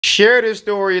Share this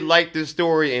story, like this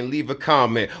story, and leave a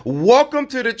comment. Welcome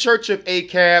to the Church of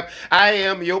ACAB. I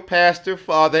am your pastor,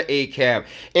 Father ACAB.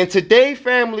 And today,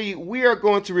 family, we are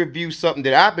going to review something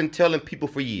that I've been telling people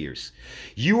for years.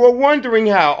 You are wondering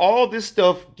how all this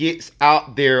stuff gets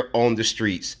out there on the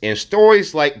streets. And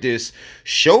stories like this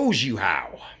shows you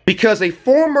how. Because a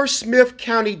former Smith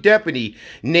County deputy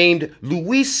named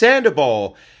Luis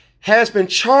Sandoval has been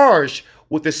charged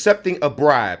with accepting a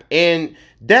bribe. And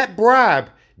that bribe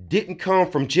didn't come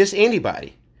from just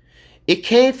anybody. It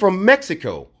came from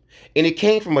Mexico, and it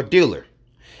came from a dealer.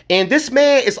 And this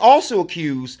man is also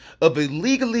accused of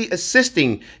illegally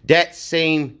assisting that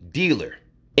same dealer.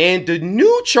 And the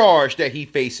new charge that he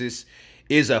faces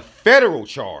is a federal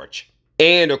charge.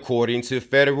 And according to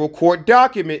federal court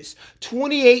documents,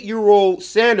 28-year-old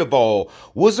Sandoval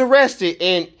was arrested,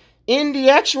 and in the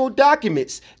actual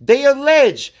documents, they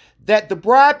allege that the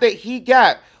bribe that he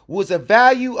got was a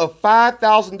value of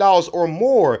 $5,000 or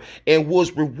more and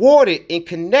was rewarded in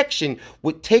connection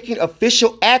with taking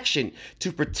official action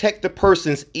to protect the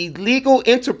person's illegal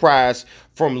enterprise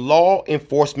from law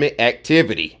enforcement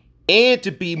activity. And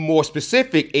to be more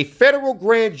specific, a federal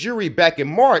grand jury back in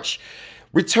March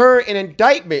returned an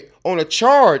indictment on a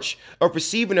charge of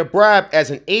receiving a bribe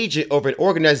as an agent of an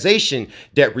organization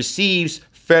that receives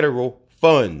federal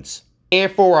funds. And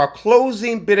for our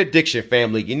closing benediction,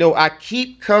 family, I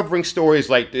keep covering stories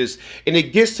like this, and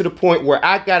it gets to the point where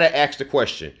I gotta ask the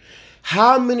question,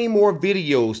 how many more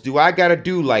videos do I gotta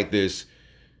do like this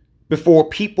before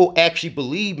people actually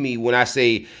believe me when I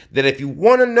say that if you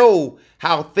wanna know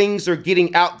how things are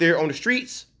getting out there on the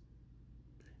streets,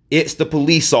 it's the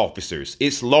police officers,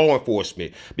 it's law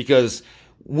enforcement. Because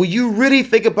when you really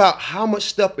think about how much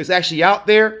stuff is actually out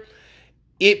there,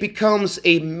 it becomes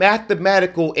a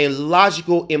mathematical and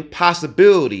logical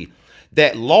impossibility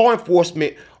that law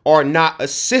enforcement are not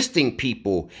assisting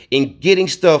people in getting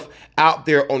stuff out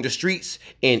there on the streets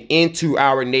and into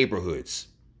our neighborhoods.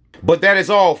 But that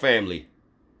is all, family.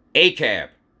 ACAB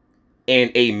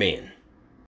and amen.